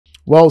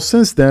Well,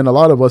 since then, a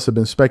lot of us have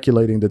been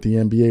speculating that the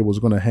NBA was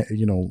going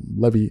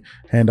to,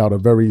 hand out a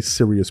very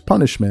serious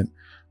punishment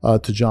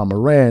to John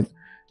Morant.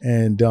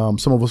 And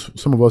some of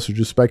us are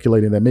just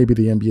speculating that maybe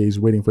the NBA is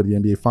waiting for the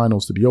NBA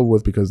Finals to be over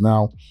with, because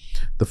now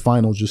the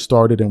Finals just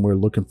started and we're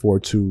looking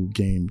forward to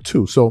Game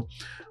 2. So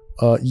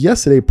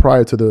yesterday,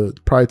 prior to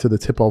the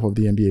tip-off of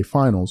the NBA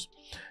Finals,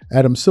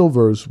 Adam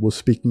Silvers was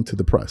speaking to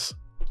the press,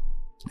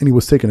 and he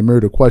was taking a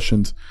myriad of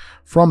questions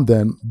from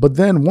them. But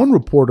then one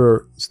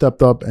reporter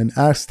stepped up and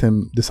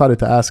decided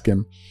to ask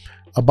him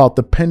about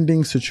the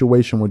pending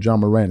situation with John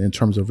Morant in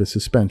terms of his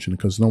suspension,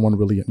 because no one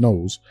really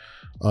knows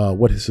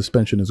what his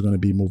suspension is going to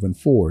be moving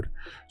forward.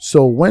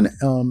 So when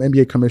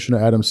NBA Commissioner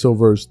Adam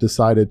Silvers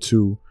decided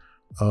to,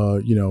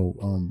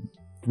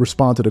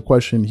 respond to the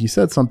question, he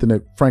said something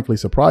that frankly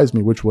surprised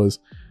me, which was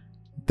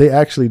they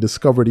actually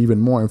discovered even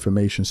more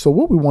information. So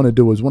what we want to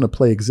do is want to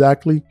play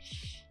exactly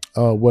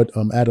what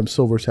Adam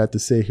Silvers had to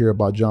say here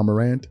about John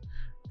Morant,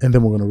 and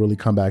then we're going to really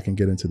come back and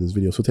get into this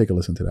video. So take a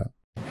listen to that.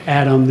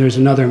 Adam, there's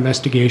another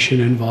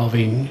investigation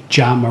involving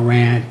John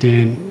Morant,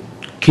 and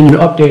can you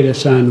update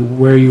us on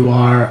where you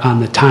are on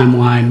the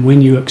timeline,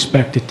 when you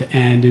expect it to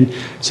end? And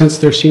since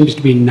there seems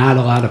to be not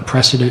a lot of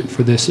precedent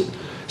for this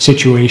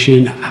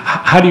situation,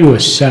 how do you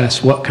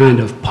assess what kind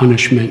of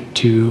punishment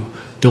to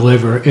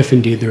deliver, if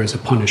indeed there is a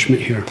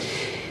punishment here?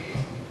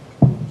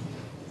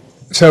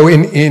 So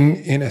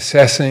in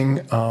assessing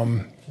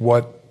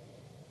what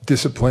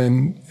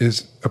discipline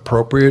is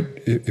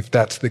appropriate, if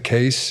that's the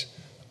case,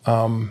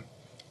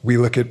 we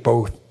look at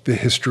both the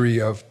history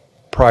of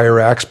prior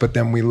acts, but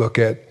then we look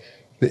at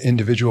the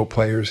individual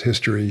player's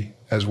history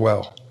as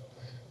well.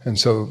 And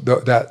so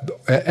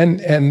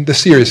and the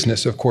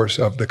seriousness, of course,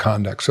 of the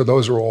conduct. So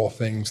those are all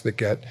things that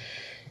get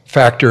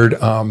factored.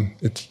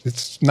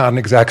 It's not an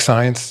exact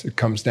science. It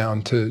comes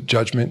down to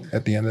judgment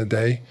at the end of the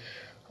day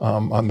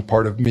on the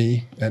part of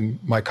me and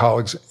my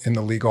colleagues in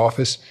the league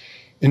office.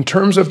 In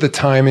terms of the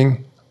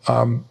timing,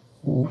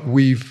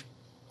 we've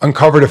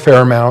uncovered a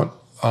fair amount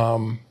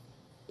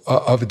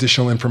of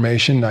additional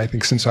information. I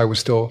think since I was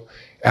still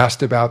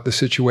asked about the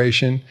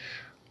situation,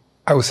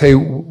 I would say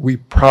we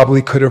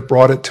probably could have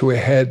brought it to a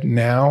head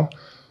now,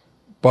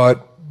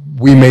 but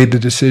we made the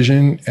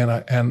decision,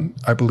 and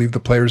I believe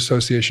the Players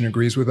Association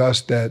agrees with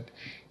us, that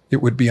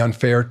it would be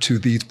unfair to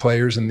these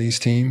players and these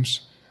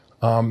teams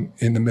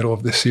in the middle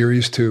of the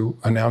series to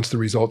announce the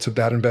results of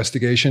that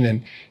investigation.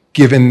 And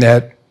given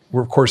that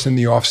we're, of course, in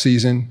the off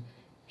season,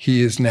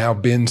 he has now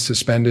been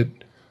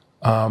suspended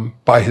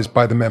by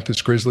the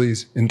Memphis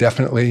Grizzlies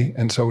indefinitely,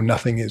 and so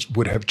nothing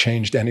would have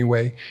changed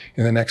anyway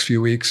in the next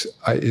few weeks.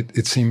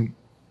 It seemed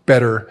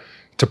better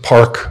to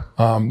park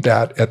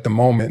that at the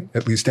moment,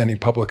 at least any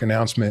public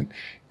announcement.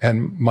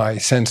 And my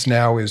sense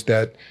now is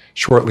that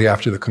shortly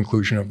after the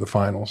conclusion of the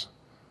finals,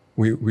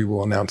 we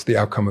will announce the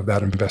outcome of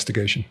that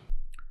investigation.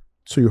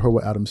 So you heard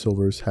what Adam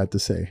Silvers had to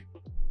say.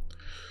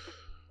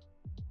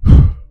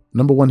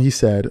 Number one, he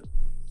said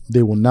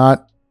they will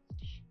not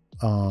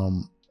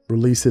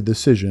release a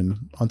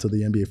decision until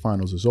the NBA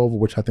Finals is over,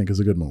 which I think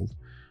is a good move,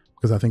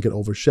 because I think it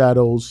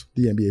overshadows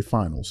the NBA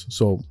Finals.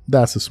 So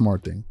that's a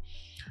smart thing.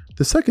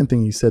 The second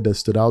thing he said that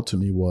stood out to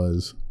me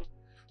was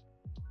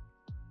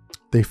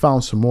they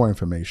found some more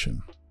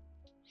information,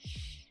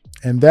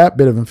 and that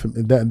bit of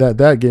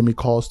that gave me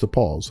cause to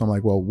pause. I'm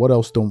like, well, what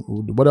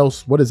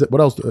is it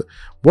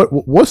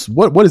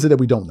that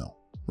we don't know,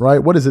 right?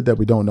 What is it that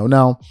we don't know?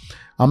 Now,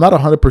 I'm not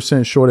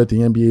 100% sure that the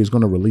NBA is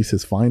going to release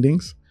his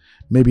findings.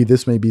 Maybe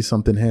this may be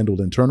something handled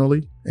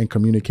internally and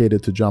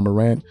communicated to John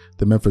Morant,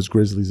 the Memphis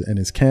Grizzlies, and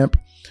his camp.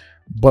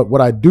 But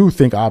what I do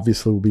think,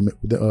 obviously,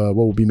 what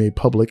will be made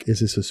public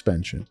is his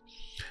suspension.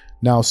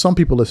 Now, some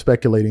people are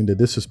speculating that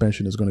this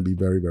suspension is going to be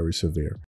very, very severe.